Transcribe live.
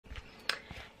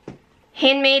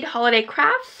Handmade Holiday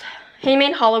Crafts.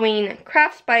 Handmade Halloween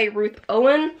Crafts by Ruth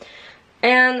Owen.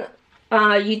 And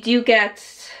you do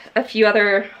get a few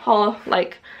other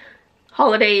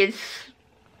holidays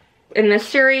in this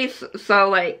series. So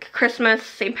like Christmas,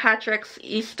 St. Patrick's,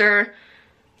 Easter.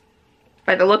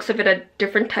 By the looks of it, a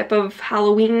different type of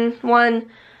Halloween one.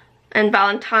 And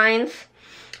Valentine's.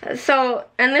 So,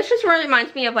 and this just really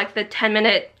reminds me of like the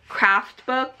 10-minute craft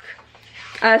book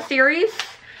series.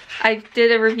 I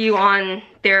did a review on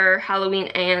their Halloween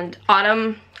and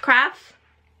autumn crafts,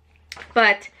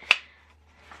 but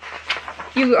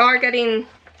you are getting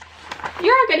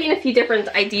a few different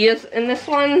ideas in this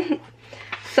one.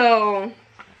 So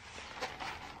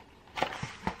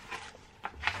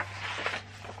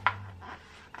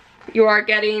you are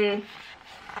getting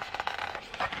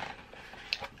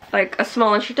like a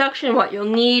small introduction, what you'll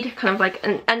need, kind of like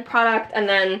an end product, and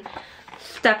then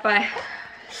step by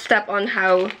step on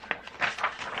how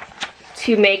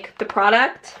to make the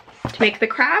product, to make the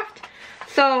craft.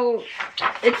 So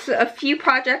it's a few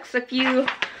projects,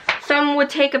 some would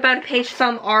take about a page,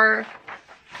 some are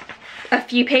a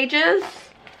few pages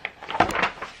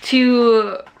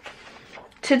to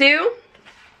do,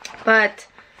 but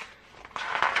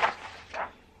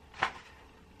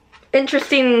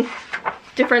interesting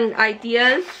different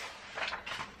ideas.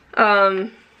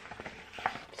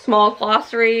 Small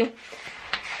glossary,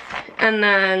 and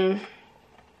then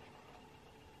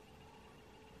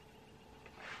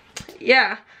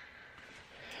yeah,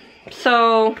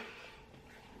 so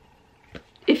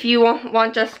if you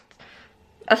want just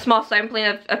a small sampling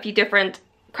of a few different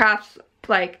crafts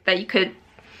like that you could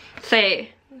say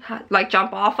like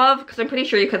jump off of, because I'm pretty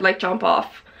sure you could like jump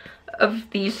off of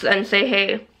these and say,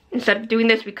 hey, instead of doing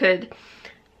this we could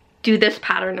do this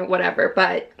pattern or whatever.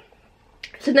 But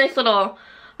it's a nice little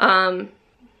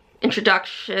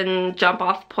introduction, jump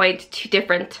off point to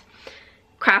different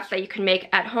crafts that you can make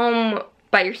at home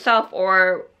by yourself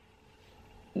or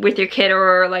with your kid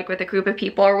or like with a group of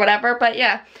people or whatever. But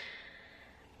yeah,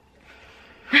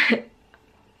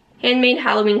 Handmade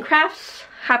Halloween Crafts.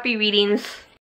 Happy readings.